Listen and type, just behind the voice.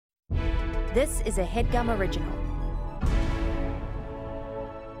This is a HeadGum original.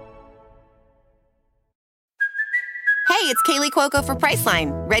 Hey, it's Kaylee Cuoco for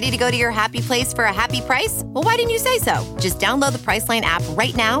Priceline. Ready to go to your happy place for a happy price? Well, why didn't you say so? Just download the Priceline app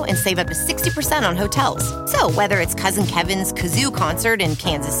right now and save up to 60% on hotels. So whether it's Cousin Kevin's Kazoo Concert in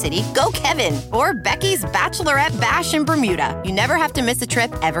Kansas City, go Kevin, or Becky's Bachelorette Bash in Bermuda, you never have to miss a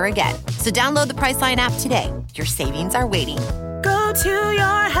trip ever again. So download the Priceline app today. Your savings are waiting. Go to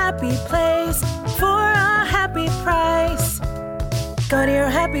your happy place for a happy price. Go to your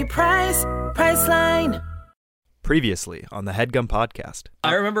happy price, Priceline. Previously on the HeadGum podcast.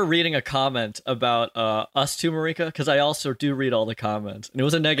 I remember reading a comment about us two, Marika, because I also do read all the comments, and it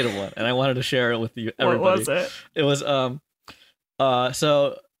was a negative one, and I wanted to share it with you, everybody. What was it? It was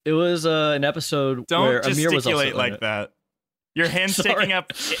so it was an episode where Don't Amir was also gesticulate in like it. that. Your hand's taking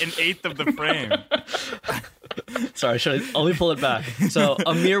up an eighth of the frame. Sorry, let me pull it back. So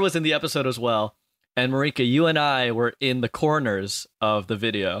Amir was in the episode as well, and Marika, you and I were in the corners of the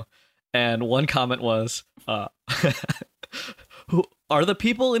video, and one comment was, "Who are the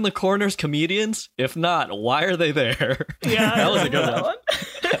people in the corners comedians? If not, why are they there?" Yeah, that was a good one.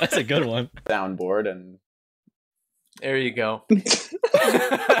 That's a good one. Soundboard and there you go.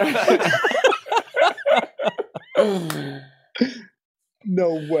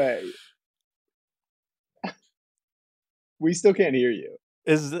 no way. We still can't hear you.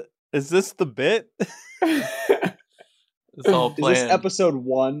 Is this the bit? It's all planned. Is this episode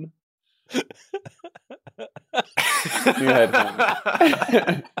 1? New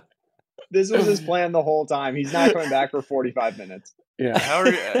headphones. This was his plan the whole time. He's not coming back for 45 minutes. Yeah.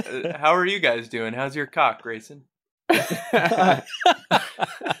 How are you guys doing? How's your cock, Grayson?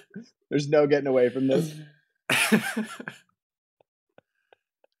 There's no getting away from this.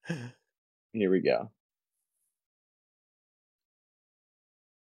 Here we go.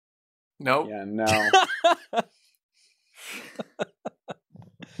 Nope. Yeah, no.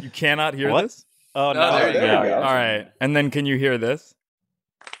 You cannot hear What? this? Oh, No, no. there you go. All right. And then can you hear this?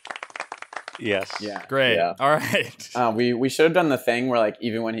 Yes. Yeah. Great. Yeah. All right. We should have done the thing where, like,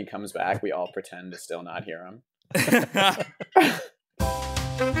 even when he comes back, we all pretend to still not hear him.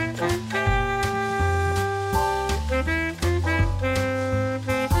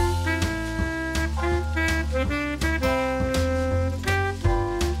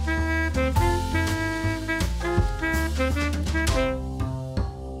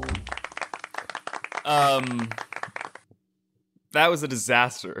 That was a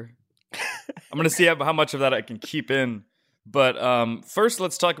disaster. I'm going to see how much of that I can keep in. But first,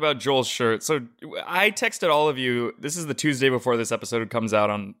 let's talk about Joel's shirt. So I texted all of you. This is the Tuesday before this episode comes out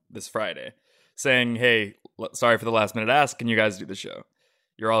on this Friday, saying, hey, sorry for the last minute ask. Can you guys do the show?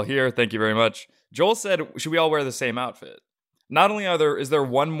 You're all here. Thank you very much. Joel said, should we all wear the same outfit? Not only is there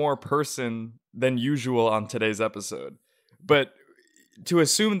one more person than usual on today's episode, but to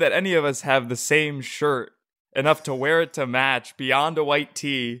assume that any of us have the same shirt, enough to wear it to match beyond a white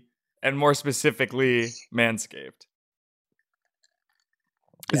tee, and more specifically, Manscaped,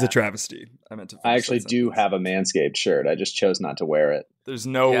 is a travesty. I actually do have a Manscaped shirt. I just chose not to wear it. There's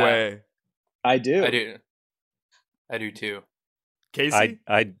no way. I do. I do too. Casey?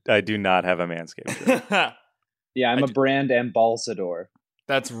 I do not have a Manscaped shirt. Yeah, I'm a brand ambassador.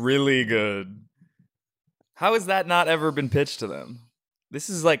 That's really good. How has that not ever been pitched to them? This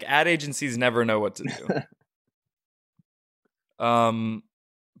is like ad agencies never know what to do.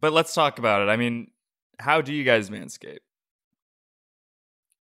 But let's talk about it. I mean, how do you guys manscape?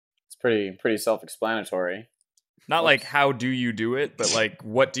 It's pretty self-explanatory. Not like how do you do it, but like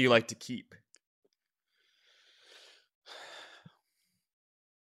what do you like to keep?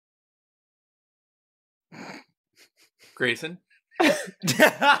 Grayson?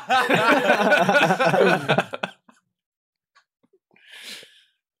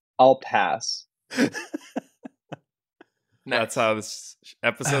 I'll pass. That's how this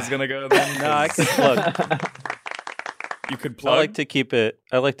episode's gonna go then? No, I could plug. You could plug? I like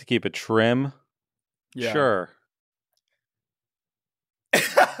to keep it trim. Yeah. Sure.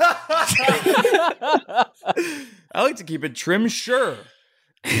 I like to keep it trim, sure.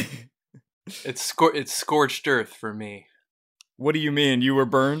 It's scorched earth for me. What do you mean? You were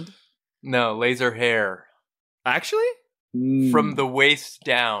burned? No, laser hair. Actually? From the waist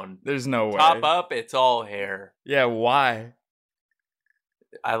down. There's no way. Top up, it's all hair. Yeah, why?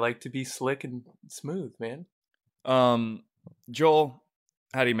 I like to be slick and smooth, man. Joel,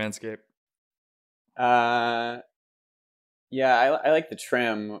 how do you manscape? Yeah, I like the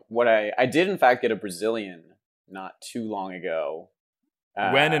trim. What I did in fact get a Brazilian not too long ago.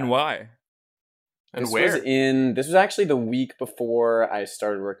 When and why? And this where? This was actually the week before I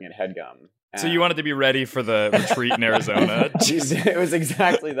started working at HeadGum. So you wanted to be ready for the retreat in Arizona? It was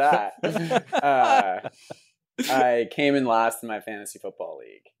exactly that. I came in last in my fantasy football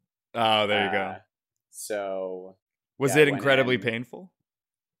league. Oh, there you go. So was yeah, it incredibly painful?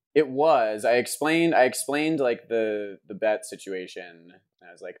 It was. I explained like the bet situation. And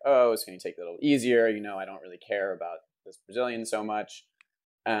I was like, oh, so can you take it a little easier? You know, I don't really care about this Brazilian so much.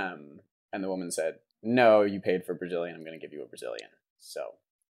 And the woman said, no, you paid for Brazilian. I'm going to give you a Brazilian. So.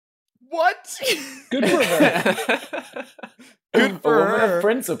 What? Good for her. Good for a woman her. of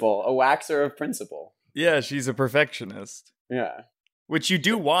principle. A waxer of principle. Yeah, she's a perfectionist. Yeah. Which you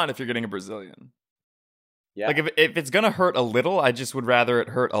do want if you're getting a Brazilian. Yeah. Like, if it's going to hurt a little, I just would rather it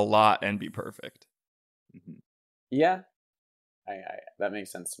hurt a lot and be perfect. Yeah. I that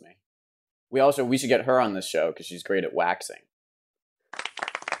makes sense to me. We should get her on this show because she's great at waxing.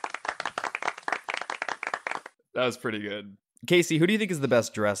 That was pretty good. Casey, who do you think is the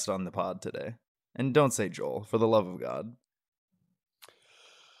best dressed on the pod today? And don't say Joel, for the love of God.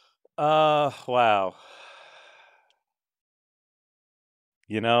 Wow.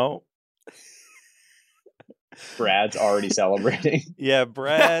 You know, Brad's already celebrating. yeah,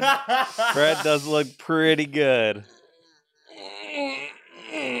 Brad does look pretty good.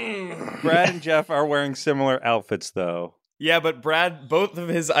 Brad and Jeff are wearing similar outfits, though. Yeah, but Brad, both of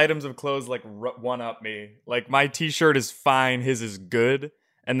his items of clothes, like, one-up me. Like, my t-shirt is fine, his is good.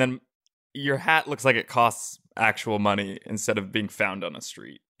 And then your hat looks like it costs actual money instead of being found on a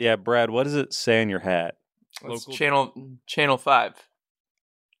street. Yeah, Brad, what does it say on your hat? It's Channel 5.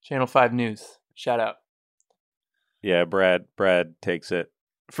 Channel 5 News. Shout out. Yeah, Brad takes it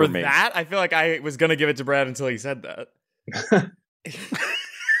For me. that, I feel like I was going to give it to Brad until he said that.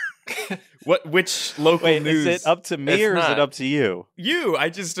 Which local news? Is it up to me or is it up to you? You. I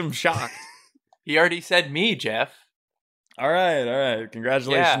just am shocked. He already said me, Jeff. All right.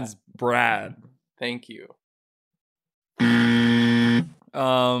 Congratulations, Brad. Thank you.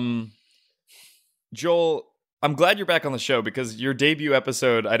 Joel, I'm glad you're back on the show because your debut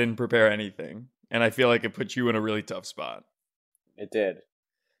episode, I didn't prepare anything. And I feel like it put you in a really tough spot. It did.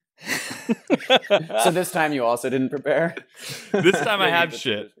 So this time you also didn't prepare? This time I have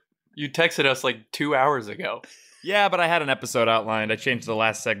shit. You texted us like 2 hours ago. Yeah, but I had an episode outlined. I changed the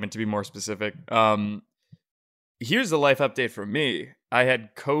last segment to be more specific. Here's the life update from me. I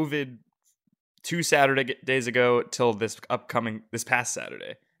had COVID 2 Saturdays ago till this past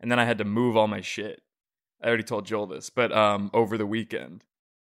Saturday. And then I had to move all my shit. I already told Joel this, but over the weekend.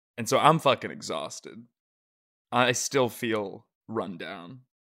 And so I'm fucking exhausted. I still feel run down.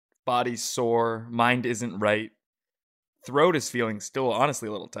 Body's sore. Mind isn't right. Throat is feeling still honestly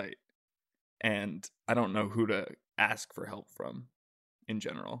a little tight. And I don't know who to ask for help from in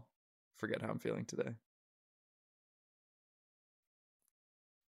general. Forget how I'm feeling today.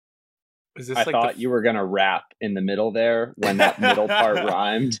 Is this I thought you were going to rap in the middle there when that middle part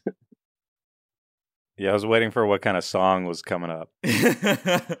rhymed. Yeah, I was waiting for what kind of song was coming up.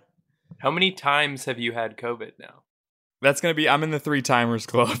 How many times have you had COVID now? That's going to be, I'm in the 3 timers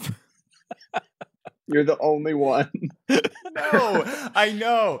club. You're the only one. No, I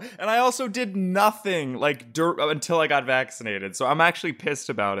know. And I also did nothing like until I got vaccinated. So I'm actually pissed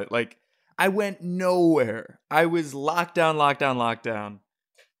about it. Like, I went nowhere. I was locked down.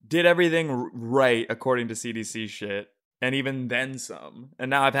 Did everything right according to CDC shit. And even then some. And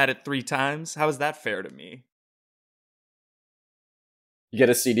now I've had it 3 times. How is that fair to me? You get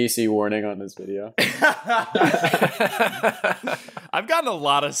a CDC warning on this video. I've gotten a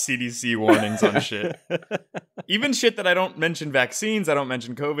lot of CDC warnings on shit. Even shit that I don't mention vaccines, I don't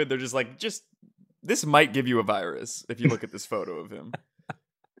mention COVID. They're just like, this might give you a virus if you look at this photo of him.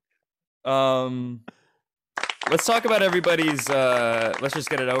 Let's talk about everybody's, let's just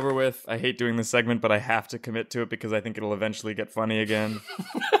get it over with. I hate doing this segment, but I have to commit to it because I think it'll eventually get funny again.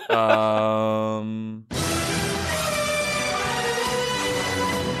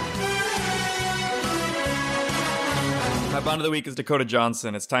 My bond of the week is Dakota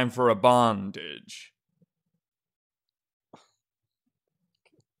Johnson. It's time for a bondage.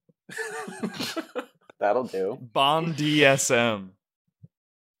 That'll do. Bond DSM.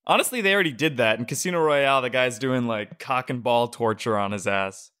 Honestly, they already did that. In Casino Royale, the guy's doing like cock and ball torture on his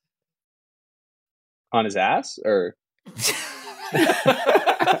ass. On his ass? Or imagine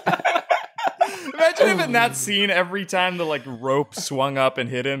if in that scene, every time the like rope swung up and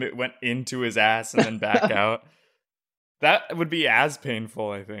hit him, it went into his ass and then back out. That would be as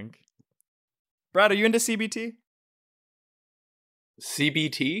painful, I think. Brad, are you into CBT?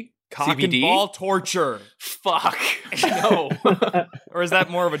 CBT? Cock CBD? and ball torture. Fuck. No. Or is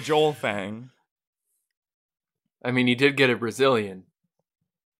that more of a Joel thing? I mean, he did get a Brazilian.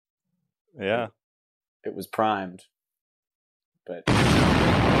 Yeah. It was primed. But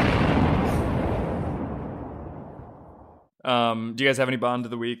Do you guys have any Bond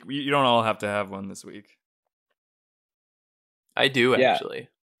of the week? You don't all have to have one this week. I do, Yeah. actually.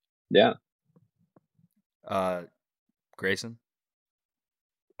 Yeah. Grayson?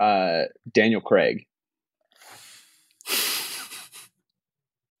 Daniel Craig.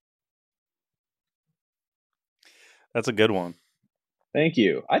 That's a good one. Thank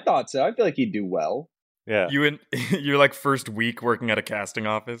you. I thought so. I feel like he'd do well. Yeah. You're like first week working at a casting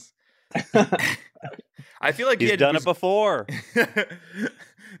office. I feel like He's done it before.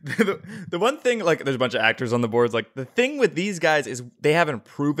 The one thing, like, there's a bunch of actors on the boards. Like, the thing with these guys is they haven't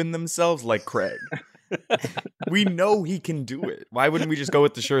proven themselves like Craig. We know he can do it. Why wouldn't we just go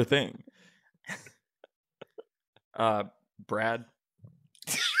with the sure thing? Brad?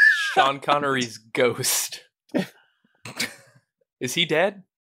 Sean Connery's ghost. Is he dead?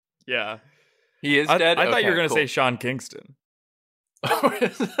 Yeah. He is dead? I thought you were Okay, going to say Sean Kingston.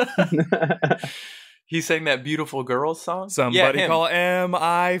 He sang that Beautiful Girls song? Somebody him. call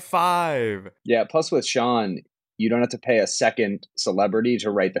MI5. Yeah, plus with Sean, you don't have to pay a second celebrity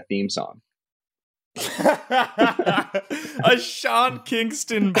to write the theme song. A Sean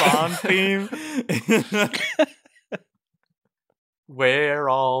Kingston Bond theme. Where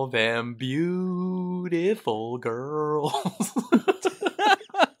all them beautiful girls.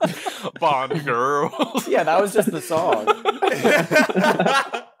 Bond girls. yeah, that was just the song.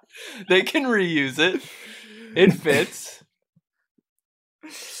 They can reuse it. It fits.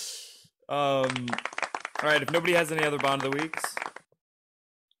 All right, if nobody has any other Bond of the weeks.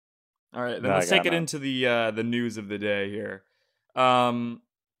 All right, then No, let's I got take it none. into the news of the day here.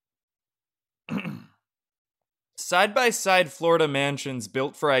 Side-by-side Florida mansions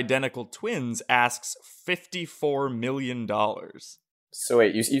built for identical twins asks $54 million. So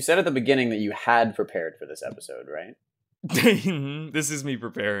wait, you said at the beginning that you had prepared for this episode, right? This is me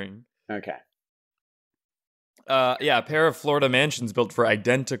preparing. Okay. Yeah, a pair of Florida mansions built for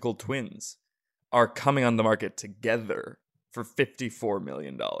identical twins are coming on the market together for $54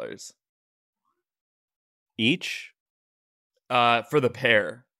 million. Each? For the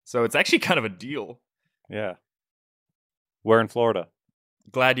pair. So it's actually kind of a deal. Yeah. Where in Florida?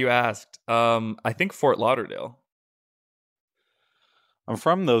 Glad you asked. I think Fort Lauderdale. I'm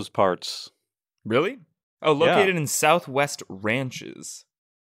from those parts. Really? Oh, located in Southwest Ranches.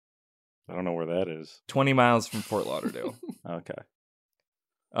 I don't know where that is. 20 miles from Fort Lauderdale. Okay.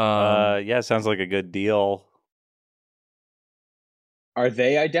 Um, Yeah, sounds like a good deal. Are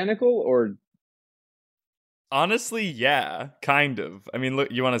they identical or honestly, yeah, kind of. I mean, look,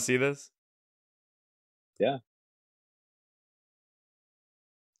 you want to see this? Yeah.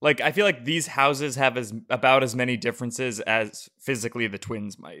 Like, I feel like these houses have about as many differences as physically the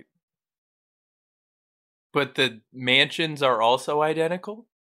twins might. But the mansions are also identical?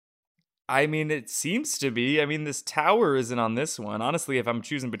 I mean, it seems to be. I mean, this tower isn't on this one. Honestly, if I'm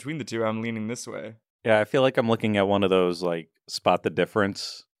choosing between the two, I'm leaning this way. Yeah, I feel like I'm looking at one of those, like, spot the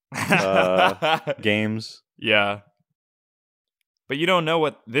difference games. Yeah. But you don't know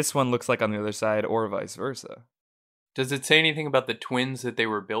what this one looks like on the other side or vice versa. Does it say anything about the twins that they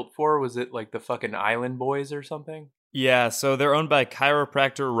were built for? Was it like the fucking Island Boys or something? Yeah, so they're owned by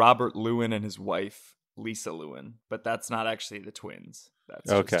chiropractor Robert Lewin and his wife, Lisa Lewin. But that's not actually the twins. That's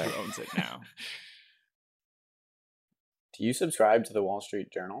Okay. just who owns it now. Do you subscribe to the Wall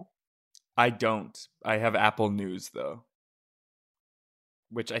Street Journal? I don't. I have Apple News, though.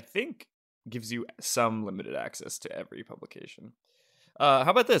 Which I think gives you some limited access to every publication. How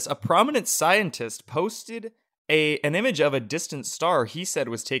about this? A prominent scientist posted an image of a distant star he said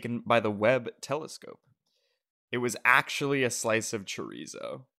was taken by the Webb telescope. It was actually a slice of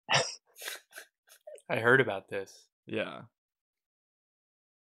chorizo. I heard about this. Yeah.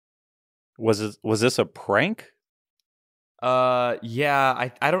 Was this a prank? Yeah,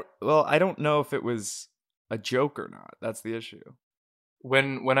 I don't know if it was a joke or not. That's the issue.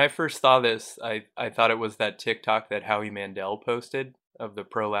 When I first saw this, I thought it was that TikTok that Howie Mandel posted of the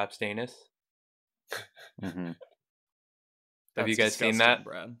prolapsed anus. Mm-hmm. Have you That's guys seen that?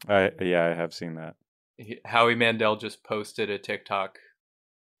 Brad? Yeah, I have seen that. Howie Mandel just posted a TikTok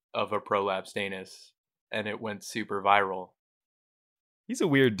of a prolapsed anus, and it went super viral. He's a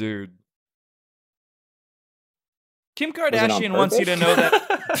weird dude. Kim it on Kardashian wants you to know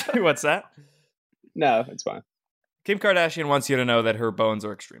purpose? that... What's that? no? It's fine. Kim Kardashian wants you to know that her bones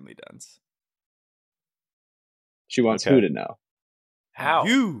are extremely dense. She wants Okay. who to know? How?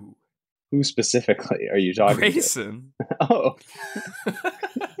 You, Who specifically are you talking Grayson. to? Oh,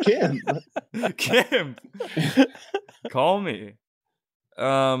 Kim. Kim, call me.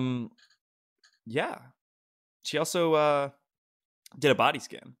 Yeah. She also did a body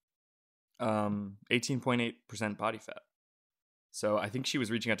scan. 18.8% body fat. So I think she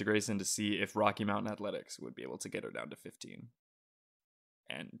was reaching out to Grayson to see if Rocky Mountain Athletics would be able to get her down to 15.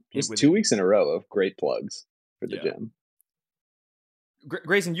 And Just 2 weeks in a row of great plugs for the gym.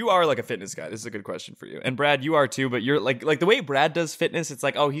 Grayson, you are like a fitness guy. This is a good question for you. And Brad, you are too, but you're like the way Brad does fitness, it's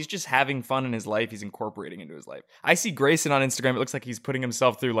like, oh, he's just having fun in his life. He's incorporating into his life. I see Grayson on Instagram. It looks like he's putting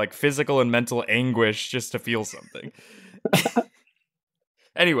himself through like physical and mental anguish just to feel something.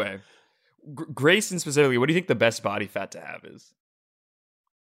 Anyway, Grayson specifically, what do you think the best body fat to have is?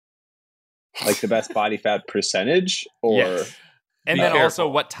 Like the best body fat percentage? Or yes. And then also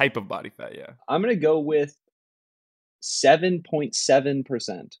what type of body fat, yeah. I'm going to go with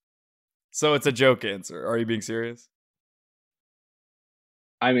 7.7%. So it's a joke answer. Are you being serious?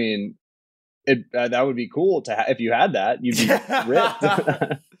 I mean, that would be cool to if you had that. You'd be ripped.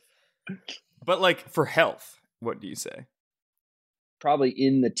 But like for health, what do you say? Probably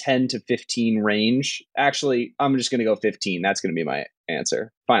in the 10 to 15 range. Actually, I'm just going to go 15. That's going to be my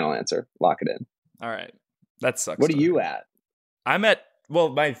answer. Final answer. Lock it in. All right. That sucks. What are you at? I'm at, well,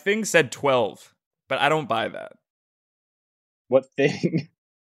 my thing said 12, but I don't buy that. What thing?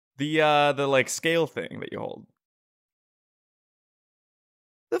 The like scale thing that you hold.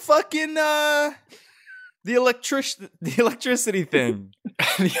 The fucking the electricity thing.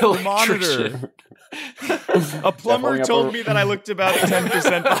 The monitor. A plumber told me that I looked about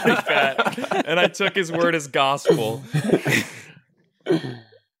 10% body fat, and I took his word as gospel.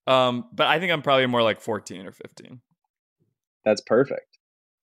 But I think I'm probably more like 14 or 15. That's perfect.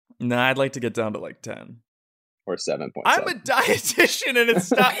 Nah, I'd like to get down to like 10. Or 7.7. I'm a dietitian, and it's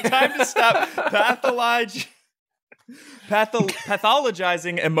time to stop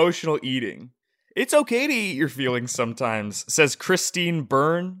pathologizing emotional eating. It's okay to eat your feelings sometimes, says Christine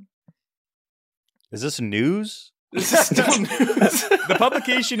Byrne. Is this news? This is still news. The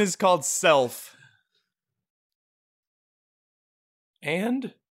publication is called Self.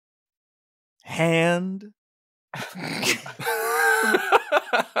 And? Hand.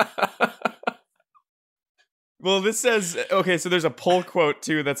 Well, this says, okay, so there's a pull quote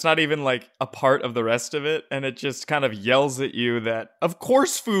too that's not even like a part of the rest of it, and it just kind of yells at you that, of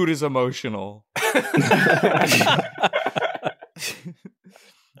course food is emotional.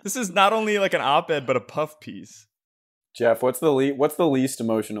 This is not only like an op-ed, but a puff piece. Jeff, what's the least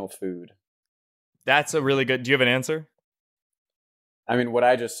emotional food? That's a really good, do you have an answer? I mean, what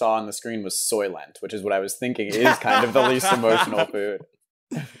I just saw on the screen was Soylent, which is what I was thinking is kind of the least emotional food.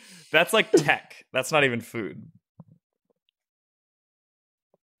 That's like tech. That's not even food.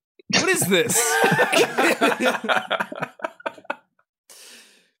 What is this?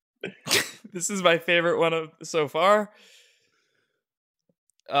 This is my favorite one so far.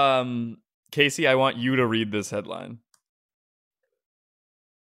 Casey, I want you to read this headline.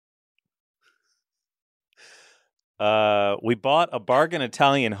 We bought a bargain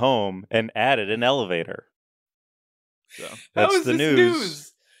Italian home and added an elevator. So, that's the news.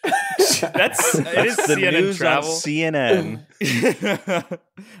 It is the CNN news Travel. on CNN.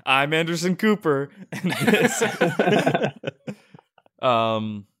 I'm Anderson Cooper. And this.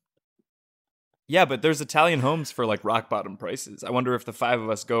 Yeah, but there's Italian homes for like rock bottom prices. I wonder if the five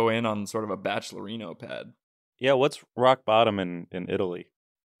of us go in on sort of a bachelorino pad. Yeah, what's rock bottom in Italy?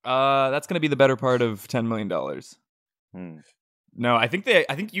 That's going to be the better part of $10 million. No, I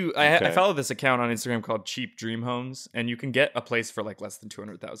follow this account on Instagram called Cheap Dream Homes, and you can get a place for like less than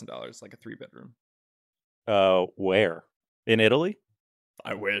 $200,000, like a 3-bedroom. Where? In Italy?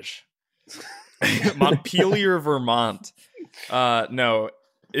 I wish. Montpelier, Vermont. No,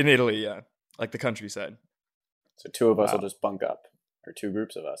 in Italy, yeah. Like the countryside. So two of us will just bunk up, or two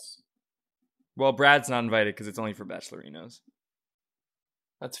groups of us. Well, Brad's not invited because it's only for bachelorinos.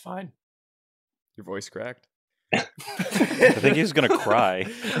 That's fine. Your voice cracked? I think he's gonna cry.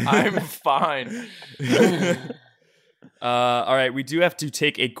 I'm fine. All right, we do have to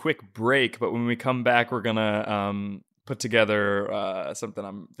take a quick break, but when we come back, we're gonna put together something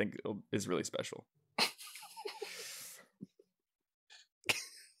I think is really special.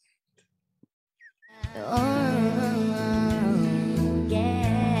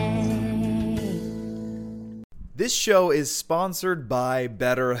 This show is sponsored by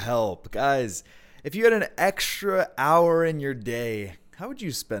BetterHelp. Guys, if you had an extra hour in your day, how would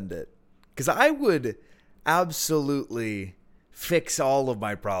you spend it? Because I would absolutely fix all of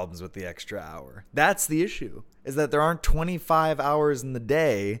my problems with the extra hour. That's the issue, is that there aren't 25 hours in the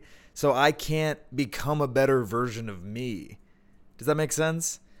day, so I can't become a better version of me. Does that make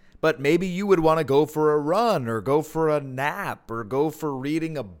sense? But maybe you would want to go for a run or go for a nap or go for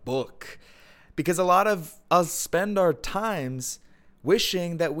reading a book. because a lot of us spend our times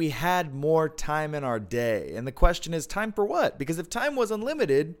wishing that we had more time in our day. And the question is, time for what? Because if time was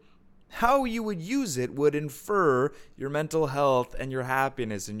unlimited, how you would use it would infer your mental health and your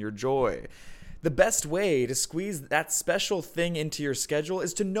happiness and your joy. The best way to squeeze that special thing into your schedule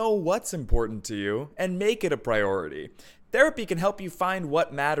is to know what's important to you and make it a priority. Therapy can help you find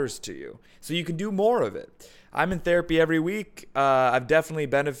what matters to you so you can do more of it. I'm in therapy every week. I've definitely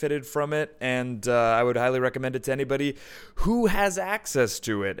benefited from it, and I would highly recommend it to anybody who has access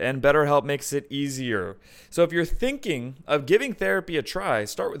to it, and BetterHelp makes it easier. So if you're thinking of giving therapy a try,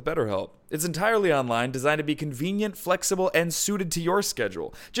 start with BetterHelp. It's entirely online, designed to be convenient, flexible, and suited to your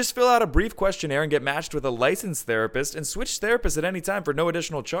schedule. Just fill out a brief questionnaire and get matched with a licensed therapist, and switch therapists at any time for no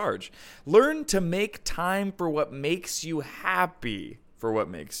additional charge. Learn to make time for what makes you happy, for what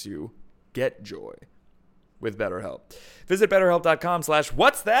makes you get joy with BetterHelp. Visit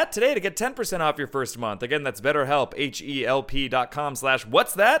BetterHelp.com/what's-that today to get 10% off your first month. Again, that's BetterHelp,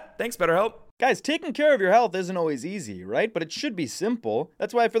 HELP.com/what's-that. Thanks, BetterHelp. Guys, taking care of your health isn't always easy, right? But it should be simple.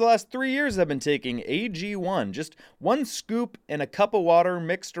 That's why for the last 3 years I've been taking AG1. Just one scoop in a cup of water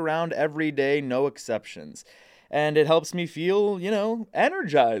mixed around every day, no exceptions. And it helps me feel,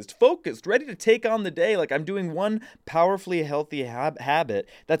 energized, focused, ready to take on the day like I'm doing one powerfully healthy habit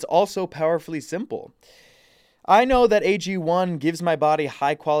that's also powerfully simple. I know that AG1 gives my body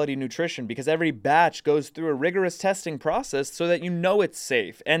high-quality nutrition because every batch goes through a rigorous testing process so that you know it's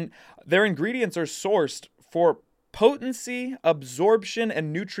safe. And their ingredients are sourced for potency, absorption,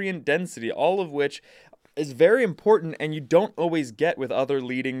 and nutrient density, all of which is very important and you don't always get with other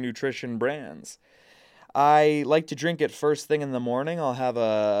leading nutrition brands. I like to drink it first thing in the morning. I'll have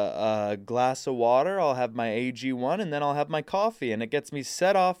a glass of water, I'll have my AG1, and then I'll have my coffee. And it gets me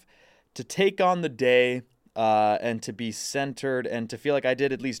set off to take on the day and to be centered and to feel like I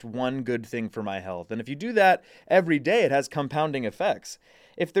did at least one good thing for my health. And if you do that every day, it has compounding effects.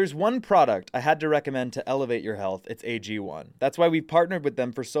 If there's one product I had to recommend to elevate your health, it's AG1. That's why we've partnered with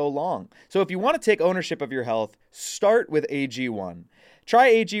them for so long. So if you want to take ownership of your health, start with AG1.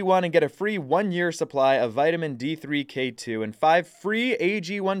 Try AG1 and get a free 1-year supply of vitamin D3K2 and 5 free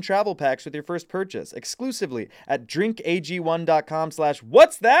AG1 travel packs with your first purchase, exclusively at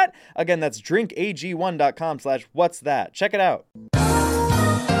drinkag1.com/what's-that. Again, that's drinkag1.com/what's-that. Check it out.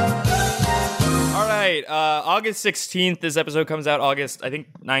 All right, August 16th, this episode comes out August, I think,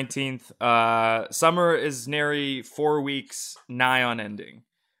 19th. Summer is nary 4 weeks nigh on ending,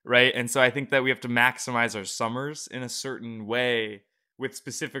 right? And so I think that we have to maximize our summers in a certain way with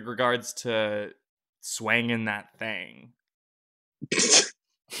specific regards to swanging that thing.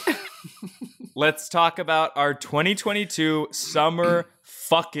 Let's talk about our 2022 summer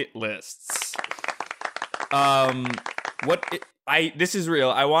fuck it lists. This is real.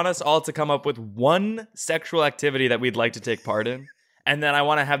 I want us all to come up with one sexual activity that we'd like to take part in. And then I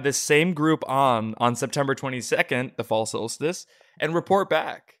want to have this same group on September 22nd, the fall solstice, and report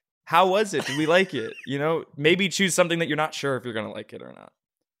back. How was it? Did we like it? Maybe choose something that you're not sure if you're going to like it or not.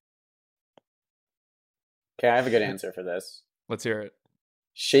 Okay, I have a good answer for this. Let's hear it.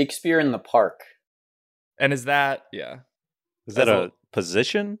 Shakespeare in the Park. And is that, yeah. Is that a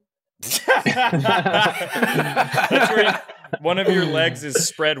position? That's where one of your legs is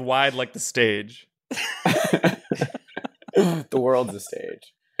spread wide like the stage. The world's a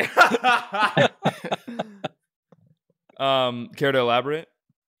stage. Care to elaborate?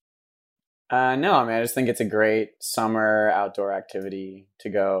 No, I just think it's a great summer outdoor activity to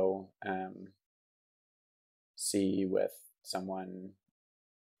go see with someone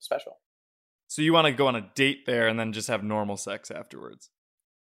special. So you want to go on a date there and then just have normal sex afterwards?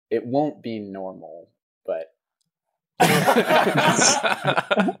 It won't be normal, but...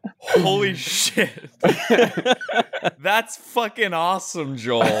 Holy shit. That's fucking awesome,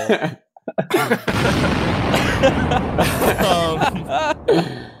 Joel.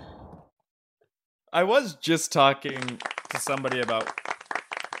 I was just talking to somebody about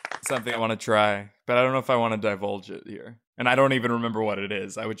something I want to try, but I don't know if I want to divulge it here. And I don't even remember what it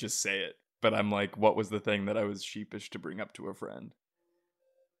is. I would just say it. But I'm like, what was the thing that I was sheepish to bring up to a friend?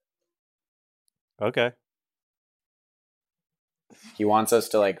 Okay. He wants us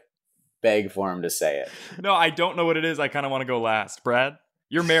to beg for him to say it. No, I don't know what it is. I kind of want to go last. Brad,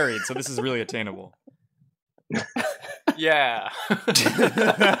 you're married, so this is really attainable. Yeah.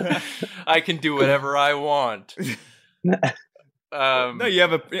 I can do whatever I want. No, you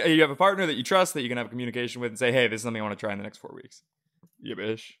have a partner that you trust that you can have communication with and say, hey, this is something I want to try in the next 4 weeks.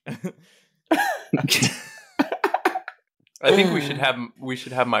 Yibish. I think we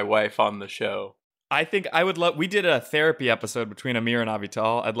should have my wife on the show. I think I would love. We did a therapy episode between Amir and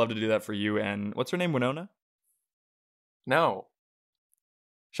Avital. I'd love to do that for you and what's her name? Winona? No.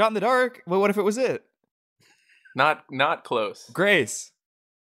 Shot in the Dark? Well, what if it was it? Not close. Grace.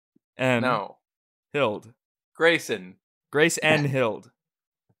 And No. Hild. Grayson. Grace and Hild.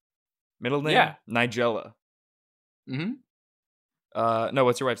 Middle name? Yeah. Nigella. Mm-hmm. No,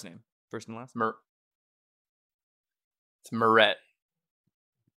 what's your wife's name? First and last? It's Moret.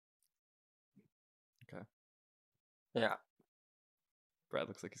 Okay. Yeah. Brad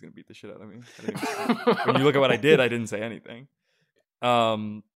looks like he's gonna beat the shit out of me. When you look at what I did, I didn't say anything.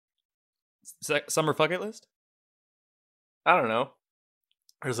 Summer bucket list? I don't know.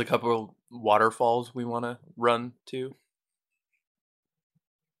 There's a couple waterfalls we want to run to.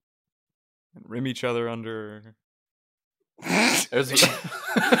 And rim each other under. There's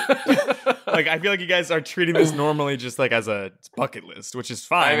Like, I feel like you guys are treating this normally just like as a bucket list, which is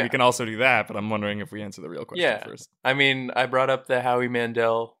fine. We can also do that, but I'm wondering if we answer the real question first. I mean, I brought up the Howie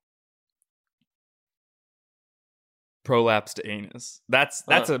Mandel prolapsed anus. That's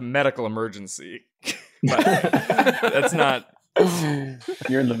a medical emergency. That's not.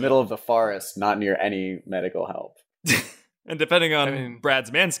 You're in the middle of the forest, not near any medical help. And depending on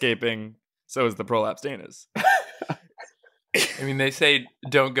Brad's manscaping, so is the prolapsed anus. I mean, they say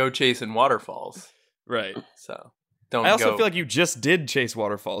don't go chasing waterfalls. Right. So don't I also go. feel like you just did chase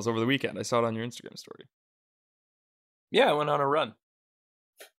waterfalls over the weekend. I saw it on your Instagram story. Yeah, I went on a run.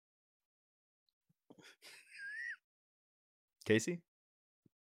 Casey?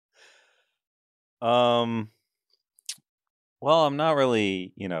 Well, I'm not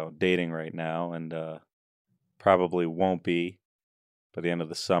really, dating right now, and probably won't be by the end of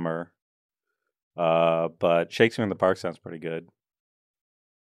the summer. But Shakespeare in the Park sounds pretty good.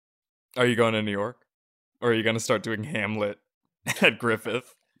 Are you going to New York? Or are you going to start doing Hamlet at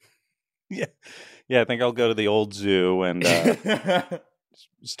Griffith? Yeah, I think I'll go to the old zoo and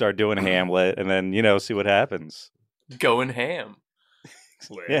start doing Hamlet, and then, see what happens. Going ham.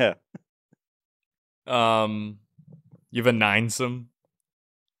 Yeah. You have a ninesome?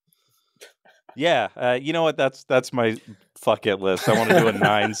 Yeah, you know what? That's my fuck it list. I want to do a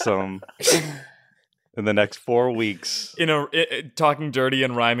ninesome in the next 4 weeks. Talking dirty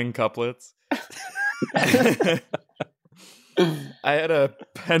and rhyming couplets. I had a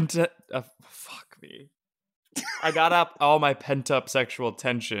fuck me. I got up all my pent up sexual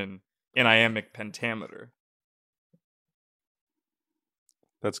tension in iambic pentameter.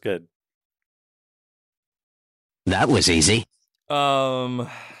 That's good. That was easy. Grayson,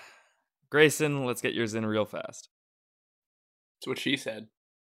 let's get yours in real fast. That's what she said.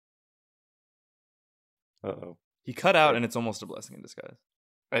 Uh-oh. He cut out, and it's almost a blessing in disguise.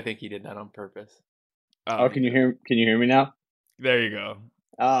 I think he did that on purpose. Oh, can you hear me now? There you go.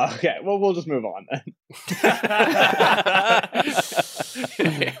 Okay. Well, we'll just move on then.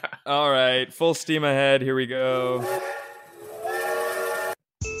 Yeah. All right, full steam ahead. Here we go.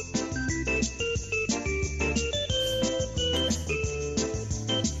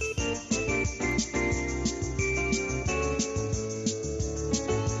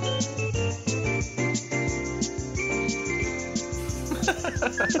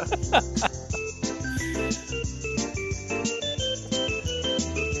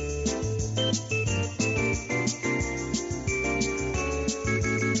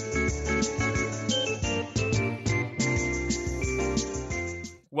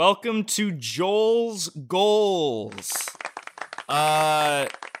 Welcome to Joel's Goals.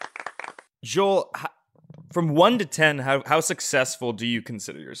 Joel, from 1 to 10, how successful do you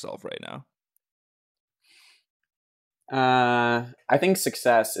consider yourself right now? I think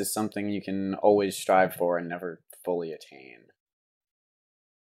success is something you can always strive for and never fully attain.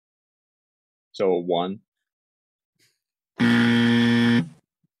 So a 1. I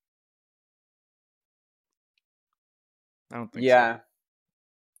don't think so.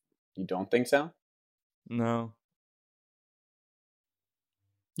 You don't think so? No.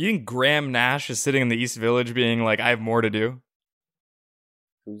 You think Graham Nash is sitting in the East Village being like, I have more to do?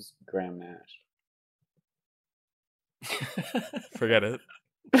 Who's Graham Nash? Forget it.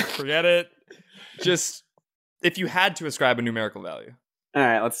 Forget it. Just, if you had to ascribe a numerical value. All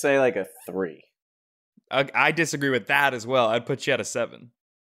right, let's say like a 3. I disagree with that as well. I'd put you at a 7.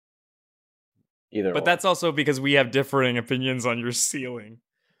 Either But or. that's also because we have differing opinions on your ceiling.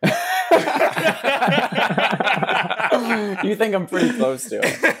 You think I'm pretty close to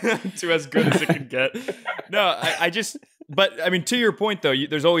it. To as good as it can get. No, but I mean, to your point though,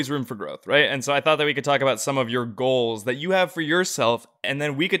 there's always room for growth, right? And so I thought that we could talk about some of your goals that you have for yourself, and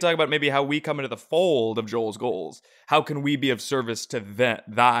then we could talk about maybe how we come into the fold of Joel's goals. How can we be of service to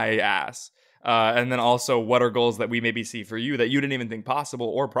thy ass? And then also, what are goals that we maybe see for you that you didn't even think possible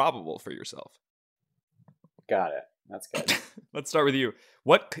or probable for yourself? Got it. That's good. Let's start with you.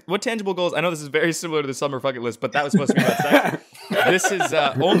 What tangible goals? I know this is very similar to the summer bucket list, but that was supposed to be about sex. This is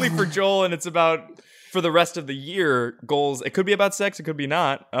only for Joel, and it's about for the rest of the year goals. It could be about sex, it could be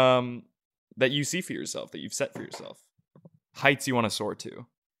not. That you see for yourself, that you've set for yourself, heights you want to soar to.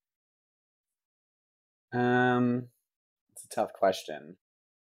 It's a tough question.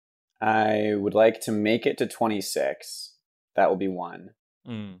 I would like to make it to 26. That will be one.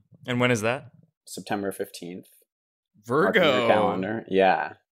 And when is that? September 15th. Virgo. Mark your calendar.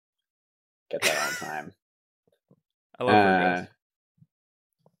 Yeah. Get that on time. I love Virgos.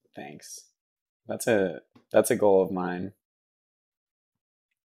 Thanks. That's a goal of mine.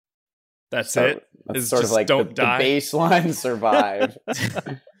 That's So it? That's Is sort of just like don't the die? baseline survive.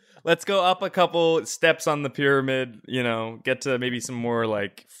 Let's go up a couple steps on the pyramid, get to maybe some more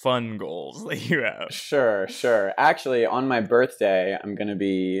like fun goals that you have. Sure. Actually, on my birthday, I'm going to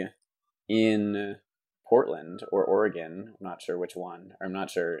be in Portland or Oregon. I'm not sure which one. Or I'm not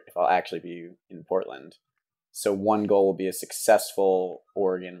sure if I'll actually be in Portland. So one goal will be a successful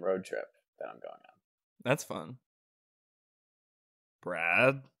Oregon road trip that I'm going on. That's fun.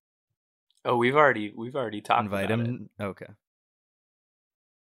 Brad? Oh, we've already talked Invite about him. Okay.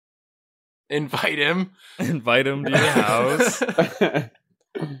 Invite him. Invite him to your house.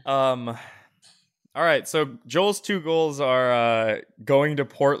 All right, so Joel's two goals are going to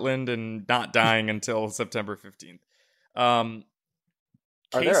Portland and not dying until September 15th. Are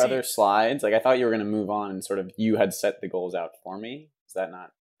there other slides? Like, I thought you were going to move on and sort of you had set the goals out for me. Is that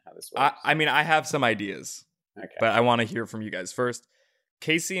not how this works? I mean, I have some ideas, but I want to hear from you guys first.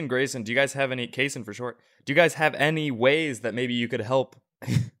 Casey and Grayson, do you guys have any, Kaysen for short, do you guys have any ways that maybe you could help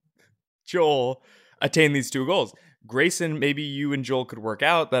Joel attain these two goals? Grayson, maybe you and Joel could work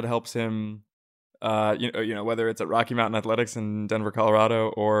out. That helps him, whether it's at Rocky Mountain Athletics in Denver, Colorado,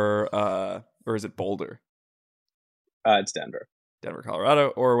 or is it Boulder? It's Denver, Colorado,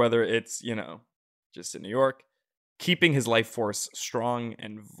 or whether it's, just in New York, keeping his life force strong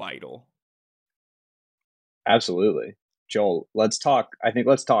and vital. Absolutely. Joel, let's talk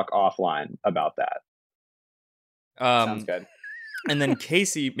offline about that. Sounds good. And then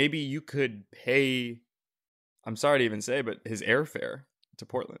Casey, maybe you could pay, I'm sorry to even say, but his airfare to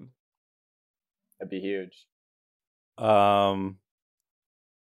Portland. That'd be huge. Joel,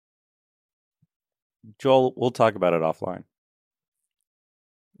 we'll talk about it offline.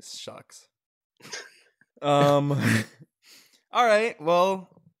 This sucks. All right, well,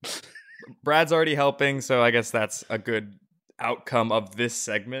 Brad's already helping, so I guess that's a good outcome of this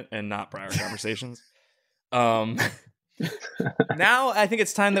segment and not prior conversations. Now I think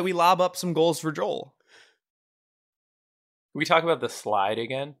it's time that we lob up some goals for Joel. Can we talk about the slide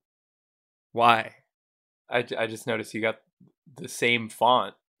again? Why? I just noticed you got the same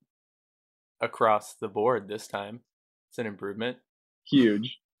font across the board this time. It's an improvement.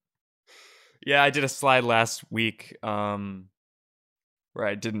 Huge. Yeah, I did a slide last week where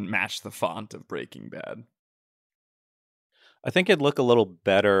I didn't match the font of Breaking Bad. I think it'd look a little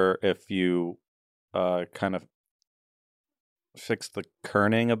better if you kind of fix the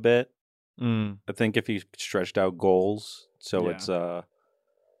kerning a bit. I think if you stretched out goals so it's kind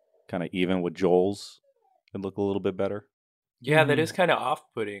of even with Joel's, it'd look a little bit better. Yeah, that is kind of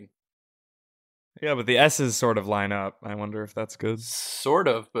off-putting. Yeah, but the S's sort of line up. I wonder if that's good. Sort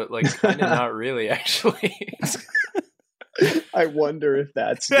of, but like kind of not really, actually. I wonder if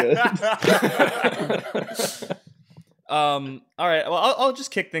that's good. All right. Well, I'll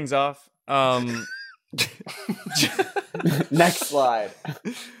just kick things off. Next slide.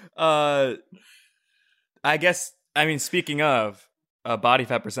 I guess. I mean, speaking of body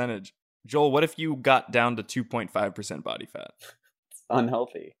fat percentage, Joel, what if you got down to 2.5% body fat? It's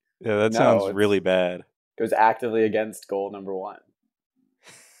unhealthy. Yeah, that sounds really bad. Goes actively against goal number one.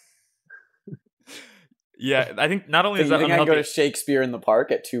 Yeah, I think not only is you that think unhealthy. I can go to Shakespeare in the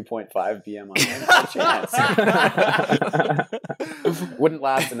Park at 2.5 BMI? Chance. Wouldn't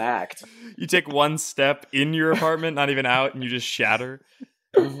last an act. You take one step in your apartment, not even out, and you just shatter.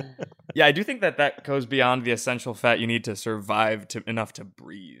 Yeah, I do think that goes beyond the essential fat you need to survive enough to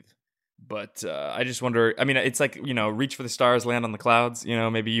breathe. But I just wonder, I mean, it's like, reach for the stars, land on the clouds.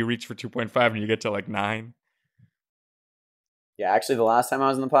 Maybe you reach for 2.5 and you get to like 9. Yeah, actually, the last time I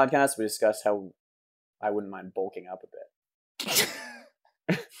was on the podcast, we discussed how I wouldn't mind bulking up a bit.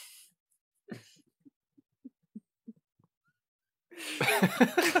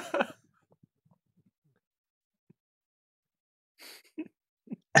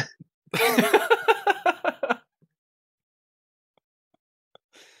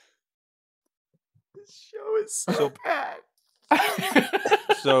 so bad.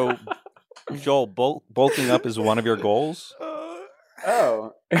 So, Joel, bulking up is one of your goals?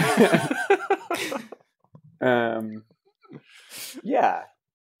 Oh. Yeah.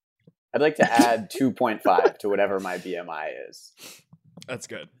 I'd like to add 2.5 to whatever my BMI is. That's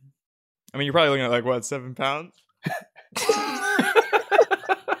good. I mean, you're probably looking at like what, 7 pounds?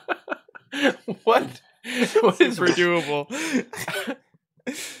 What? What is Super doable?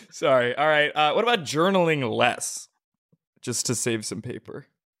 Sorry. All right. What about journaling less, just to save some paper?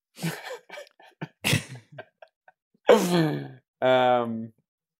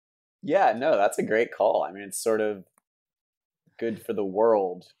 Yeah, no, that's a great call. I mean, it's sort of good for the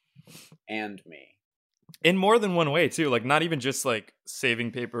world and me. In more than one way too, like not even just like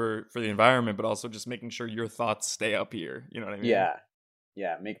saving paper for the environment, but also just making sure your thoughts stay up here. You know what I mean?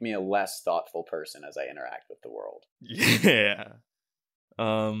 Yeah, make me a less thoughtful person as I interact with the world. Yeah.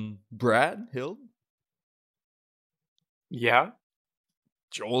 Brad Hill. Yeah.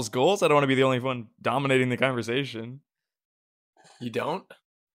 Joel's goals. I don't want to be the only one dominating the conversation. You don't?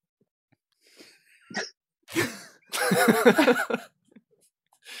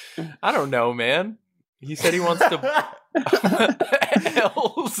 I don't know, man. He said he wants to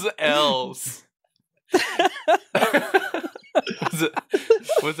L's.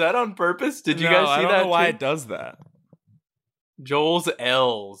 Was that on purpose? Did you guys see I don't that? know why too? it does that. Joel's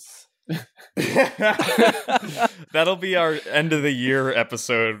L's. That'll be our end of the year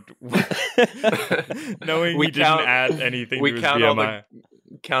episode. Knowing we didn't add anything to his BMI.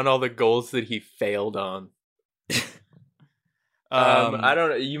 Count all the goals that he failed on. I don't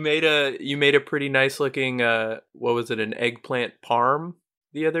know. You made a pretty nice looking what was it, an eggplant parm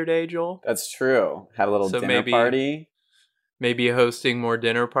the other day, Joel? That's true. Had a little dinner party. Maybe hosting more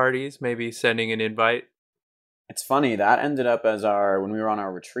dinner parties, maybe sending an invite. It's funny, that ended up as when we were on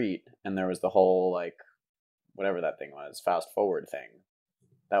our retreat and there was the whole like whatever that thing was, fast forward thing.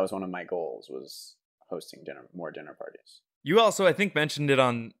 That was one of my goals, was hosting more dinner parties. You also, I think, mentioned it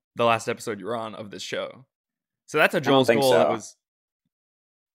on the last episode you were on of this show. So that's a Joel's goal. That was.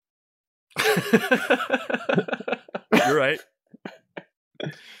 You're right.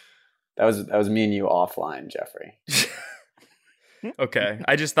 That was me and you offline, Jeffrey. Okay,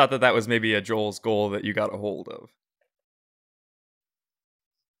 I just thought that was maybe a Joel's goal that you got a hold of.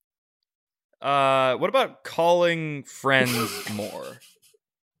 What about calling friends more?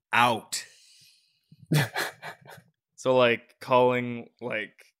 Out. So like calling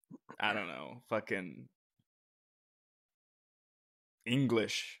like, I don't know, fucking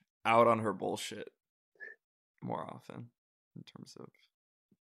English out on her bullshit more often in terms of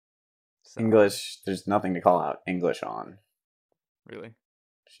English. There's nothing to call out English on. Really?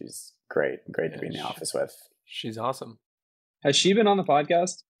 She's great to be in the office with. She's awesome. Has she been on the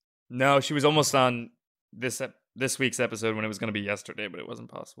podcast? No, she was almost on this week's episode when it was going to be yesterday, but it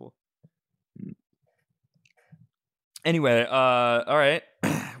wasn't possible. Anyway, all right.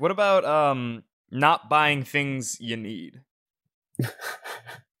 What about not buying things you need?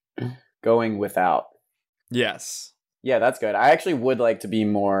 Going without. Yes. Yeah, that's good. I actually would like to be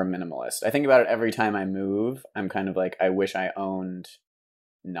more minimalist. I think about it every time I move. I'm kind of like, I wish I owned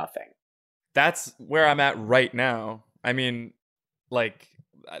nothing. That's where I'm at right now. I mean, like,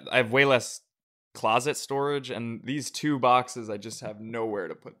 I have way less closet storage, and these 2 boxes, I just have nowhere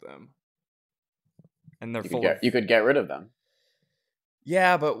to put them. And they're full of... You could get rid of them.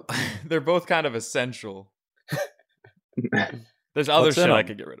 Yeah, but they're both kind of essential. There's other shit I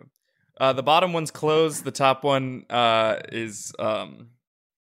could get rid of. The bottom one's closed. The top one is sort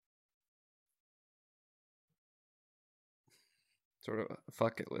of a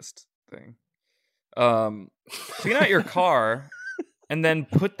bucket list thing. Clean out your car and then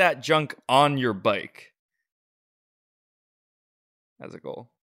put that junk on your bike as a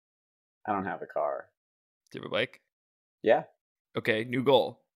goal. I don't have a car. Do you have a bike? Yeah. Okay, new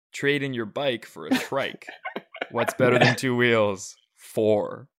goal. Trade in your bike for a trike. What's better than 2 wheels?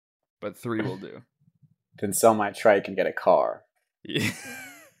 4. But 3 will do. Then sell my trike and get a car. Yeah.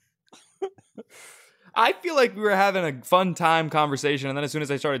 I feel like we were having a fun time conversation, and then as soon as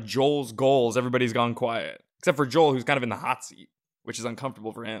I started Joel's goals, everybody's gone quiet. Except for Joel, who's kind of in the hot seat, which is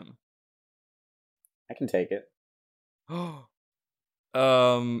uncomfortable for him. I can take it. Go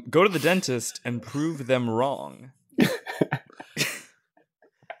to the dentist and prove them wrong.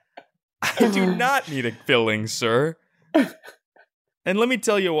 I do not need a filling, sir. And let me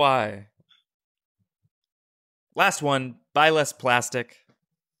tell you why. Last one, buy less plastic.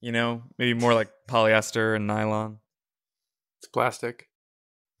 You know, maybe more like polyester and nylon. It's plastic.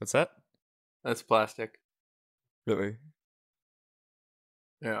 What's that? That's plastic. Really?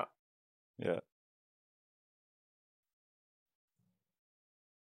 Yeah. Yeah.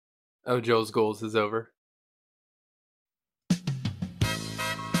 Oh, Joel's goals is over.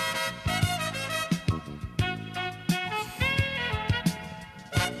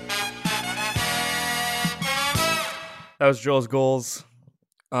 That was Joel's goals.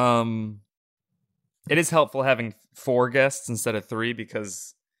 It is helpful having 4 guests instead of 3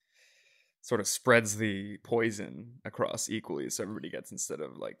 because it sort of spreads the poison across equally, so everybody gets, instead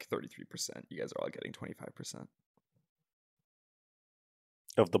of like 33%, you guys are all getting 25%.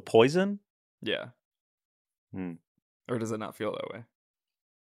 Of the poison? Yeah. Or does it not feel that way?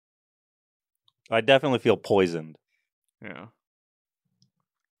 I definitely feel poisoned. Yeah.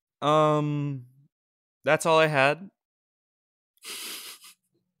 That's all I had.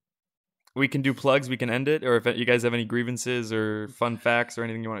 We can do plugs, we can end it, or if you guys have any grievances or fun facts or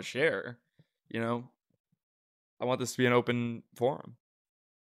anything you want to share, I want this to be an open forum.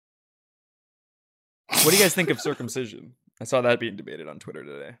 What do you guys think of circumcision? I saw that being debated on Twitter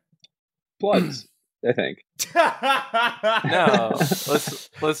today. Plugs, I think. No,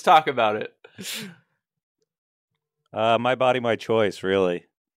 let's talk about it. My body, my choice, really.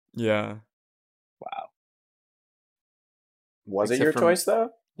 Yeah. Wow. Was it Except your for- choice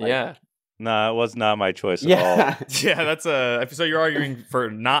though? Yeah. No, it was not my choice at Yeah. Yeah, that's so you're arguing for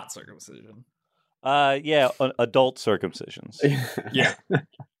not circumcision. all. Adult circumcisions. Yeah.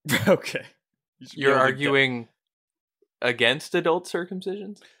 Okay. You're arguing against adult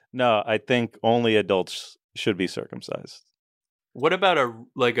circumcisions? No, I think only adults should be circumcised. What about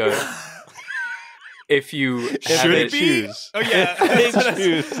if you have Should it it be? Oh yeah. They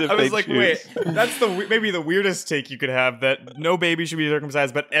choose if I was they like, choose. wait, that's maybe the weirdest take you could have, that no baby should be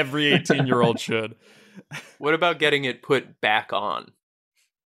circumcised, but every 18-year-old should. What about getting it put back on?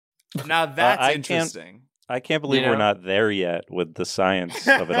 Now that's I interesting. I can't believe You know? we're not there yet with the science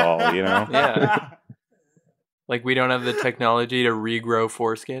of it all, you know? Yeah. Like we don't have the technology to regrow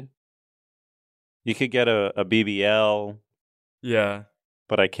foreskin? You could get a BBL, Yeah.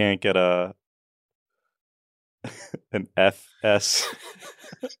 but I can't get an FSI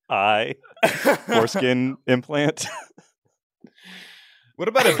foreskin implant. What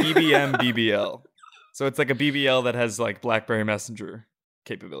about a BBM BBL? So it's like a BBL that has like BlackBerry Messenger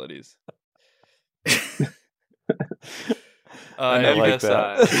capabilities. I like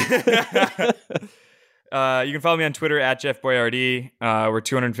that. You can follow me on Twitter at Jeff Boyardee. We're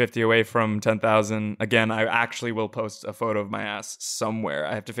 250 away from 10,000. Again, I actually will post a photo of my ass somewhere.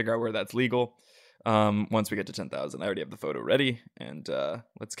 I have to figure out where that's legal. Once we get to 10,000, I already have the photo ready, and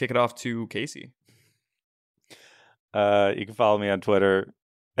let's kick it off to Casey. You can follow me on Twitter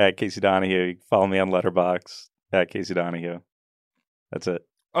at Casey Donahue. You can follow me on Letterboxd at Casey Donahue. That's it.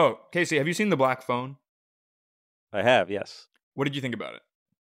 Oh, Casey, have you seen The Black Phone? I have, yes. What did you think about it?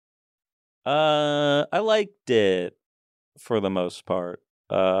 I liked it for the most part.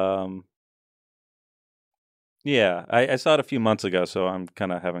 Yeah, I saw it a few months ago, so I'm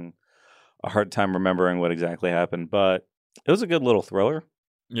kind of having a hard time remembering what exactly happened, but it was a good little thriller.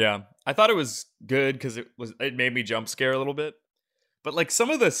 Yeah, I thought it was good because it made me jump scare a little bit. But like some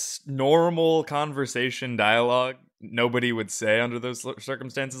of the normal conversation dialogue nobody would say under those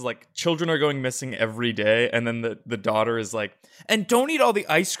circumstances, like children are going missing every day, and then the daughter is like, and don't eat all the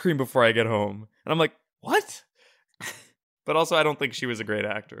ice cream before I get home. And I'm like, what? But also I don't think she was a great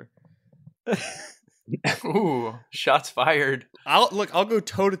actor. Ooh, shots fired. I'll go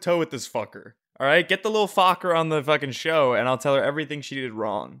toe to toe with this fucker. All right, get the little fucker on the fucking show, and I'll tell her everything she did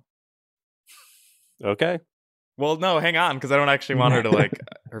wrong. Okay. Well, no, hang on, because I don't actually want her to like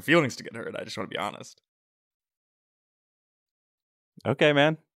her feelings to get hurt. I just want to be honest. Okay,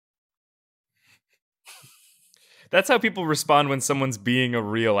 man. That's how people respond when someone's being a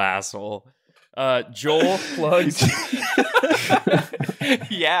real asshole. Joel, plugs.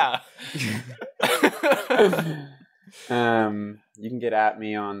 Yeah. You can get at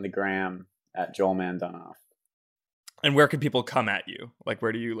me on the gram at Joel Mandonoff. And where can people come at you? Like,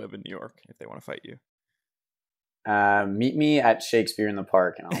 where do you live in New York if they want to fight you? Meet me at Shakespeare in the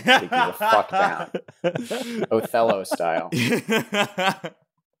Park, and I'll take you the fuck down, Othello style.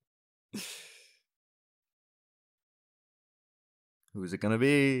 Who's it gonna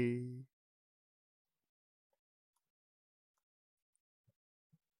be?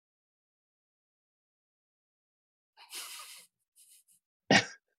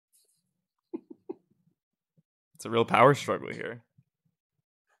 It's a real power struggle here.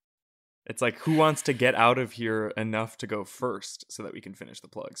 It's like, who wants to get out of here enough to go first so that we can finish the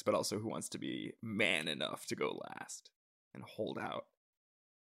plugs, but also who wants to be man enough to go last and hold out.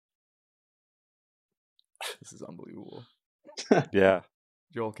 This is unbelievable. Yeah.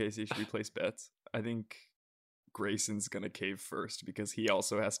 Joel, Casey, should we place bets? I think Grayson's gonna cave first because he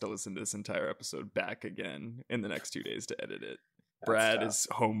also has to listen to this entire episode back again in the next 2 days to edit it. Brad is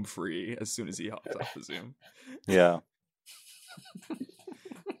home free as soon as he hops off the Zoom. Yeah.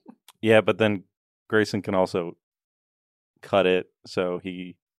 Yeah, but then Grayson can also cut it so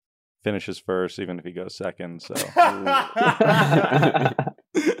he finishes first, even if he goes second. So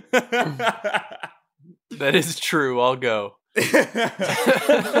That is true. I'll go.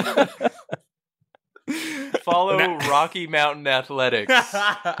 Follow Rocky Mountain Athletics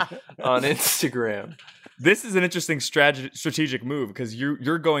on Instagram. This is an interesting strategic move because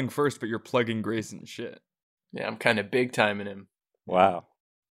you're going first, but you're plugging Grayson's shit. Yeah, I'm kind of big timing him. wow.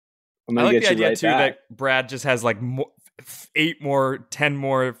 I like the idea too that Brad just has like 8 more, 10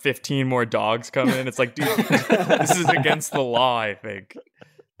 more, 15 more dogs coming in. It's like, dude, this is against the law, I think.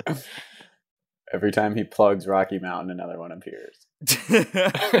 Every time he plugs Rocky Mountain, another one appears.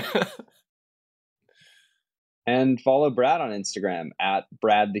 And follow Brad on Instagram at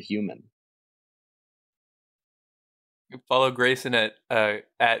Brad the Human. Follow Grayson at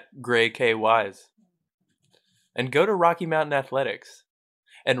Gray K Wise. And go to Rocky Mountain Athletics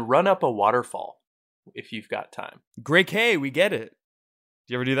and run up a waterfall if you've got time. Gray K, we get it.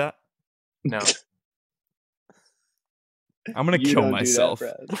 Do you ever do that? No. I'm going to kill myself.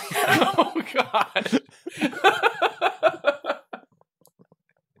 Oh, God.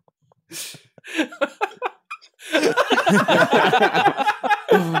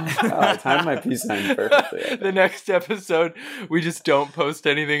 I timed my peace sign perfectly. The next episode, we just don't post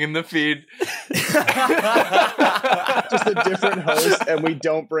anything in the feed. Just a different host, and we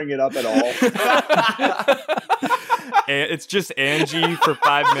don't bring it up at all. It's just Angie for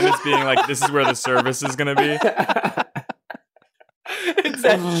 5 minutes being like, this is where the service is going to be.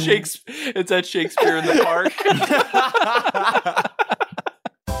 It's at Shakespeare in the Park.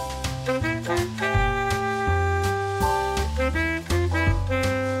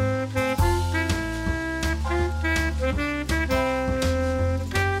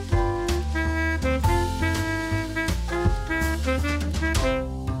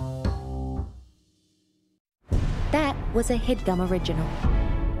 That was a HeadGum original.